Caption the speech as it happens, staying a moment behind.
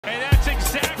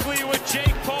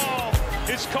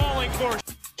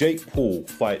Jake Paul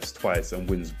fights twice and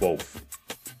wins both.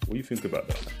 What do you think about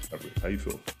that, Fabric? How you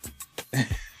feel?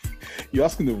 You're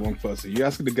asking the wrong person. You're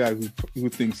asking the guy who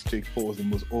thinks Jake Paul is the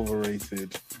most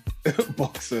overrated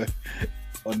boxer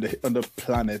on the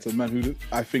planet. A man who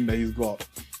I think that he's got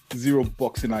zero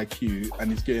boxing IQ and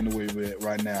he's getting away with it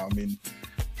right now. I mean,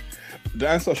 the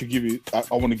answer I should give you, I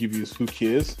want to give you is who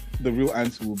cares? The real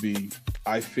answer will be,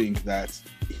 I think that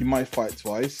he might fight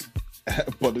twice,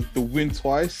 but the win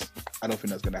twice, I don't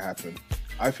think that's going to happen.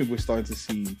 I think we're starting to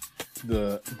see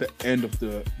the end of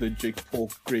the Jake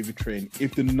Paul gravy train.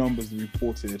 If the numbers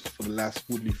reported for the last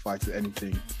Woodley fight or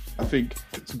anything, I think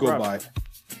to go by,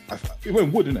 it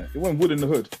went wood, innit? It went wood in the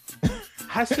hood.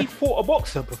 Has he fought a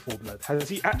boxer before, blood? Has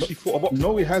he actually fought a boxer?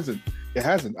 No, he hasn't. It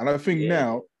hasn't. And I think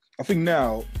now,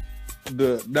 now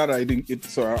that I didn't.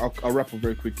 Sorry, I'll wrap up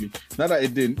very quickly. Now that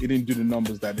it didn't do the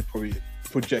numbers that they probably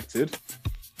projected.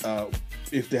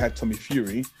 If they had Tommy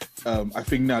Fury, I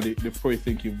think now they're probably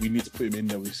thinking we need to put him in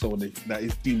there with someone that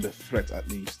is deemed a threat at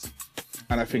least.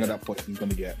 And I think at that point he's going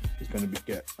to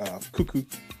get cuckoo.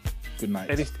 Good night.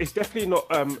 And it's definitely not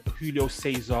Julio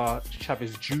Cesar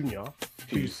Chavez Jr.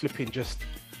 who's flipping just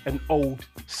an old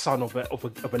son of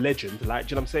a legend. Like,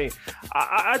 do you know what I'm saying?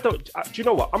 I don't. Do you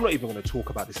know what? I'm not even going to talk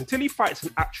about this until he fights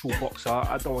an actual boxer.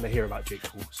 I don't want to hear about Jake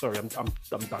Paul. Sorry, I'm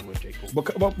done with Jake Paul.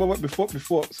 But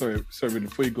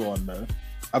before you go on though,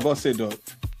 I gotta say though,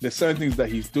 there's certain things that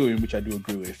he's doing which I do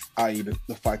agree with, i.e.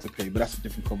 the fighter pay. But that's a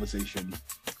different conversation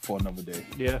for another day.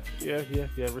 Yeah.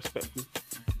 Respectfully.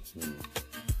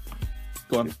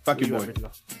 Go on, back your boy.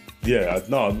 Yeah,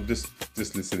 no, I'm just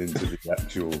listening to the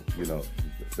actual,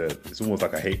 it's almost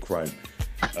like a hate crime.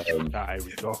 There we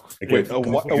go. Wait,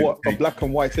 a black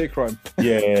and white hate crime?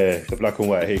 Yeah, the black and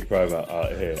white hate crime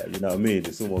out here. You know what I mean?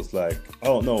 It's almost like, I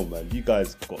don't know, man. You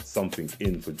guys got something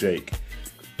in for Jake.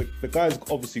 The guy's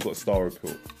obviously got star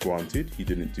appeal. Granted, he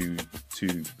didn't do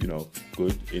too,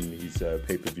 good in his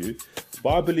pay-per-view. But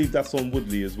I believe that's on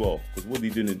Woodley as well, because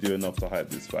Woodley didn't do enough to hype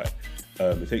this fight.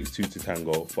 It takes two to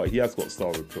tango, but he has got star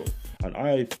appeal. And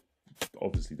I,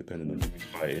 obviously, depending on who he's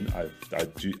fighting,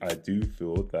 I do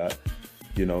feel that,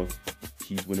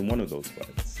 he's winning one of those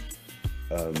fights.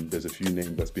 There's a few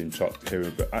names that's been chucked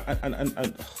here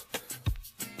and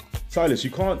Silas,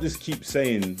 you can't just keep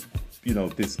saying,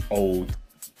 this old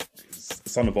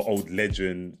son of an old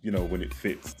legend, when it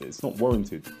fits. It's not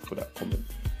warranted for that comment.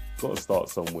 You've got to start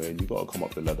somewhere and you've got to come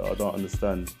up the ladder. I don't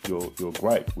understand your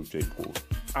gripe with Jake Paul.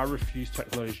 I refuse to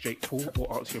acknowledge Jake Paul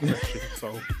or answer your question.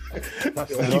 So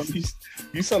that's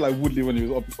you sound like Woodley when he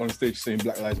was up on stage saying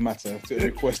Black Lives Matter to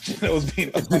every question that was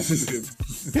being asked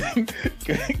him.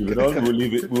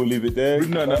 We'll leave it there.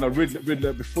 No.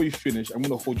 Riddler, before you finish, I'm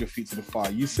going to hold your feet to the fire.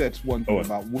 You said one thing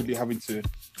about Woodley having to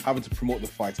promote the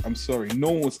fight. I'm sorry,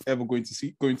 no one was ever going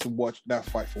to watch that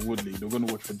fight for Woodley. They're going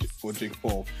to watch for Jake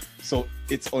Paul. So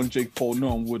it's on Jake Paul,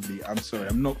 not on Woodley. I'm sorry,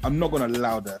 I'm not going to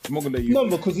allow that. I'm not going to let you. No,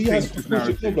 because he has to push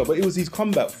it, but it was his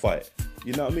comeback fight.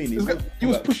 You know what I mean? He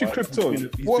was pushing crypto.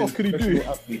 What else could he do?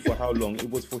 For how long? It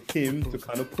was for him to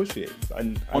kind of push it.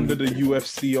 And under the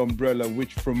UFC umbrella,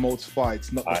 which promotes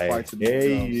fights, not the fights. I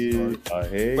hear you.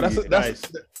 But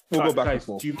that's we'll go back and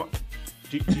forth.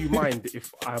 Do you mind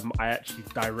if I actually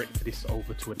direct this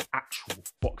over to an actual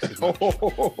boxing match?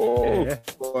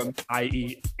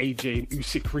 I.e. AJ and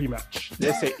Usyk rematch.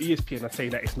 They say ESPN are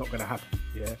saying that it's not going to happen.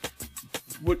 Yeah.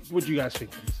 What do you guys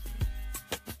think of this?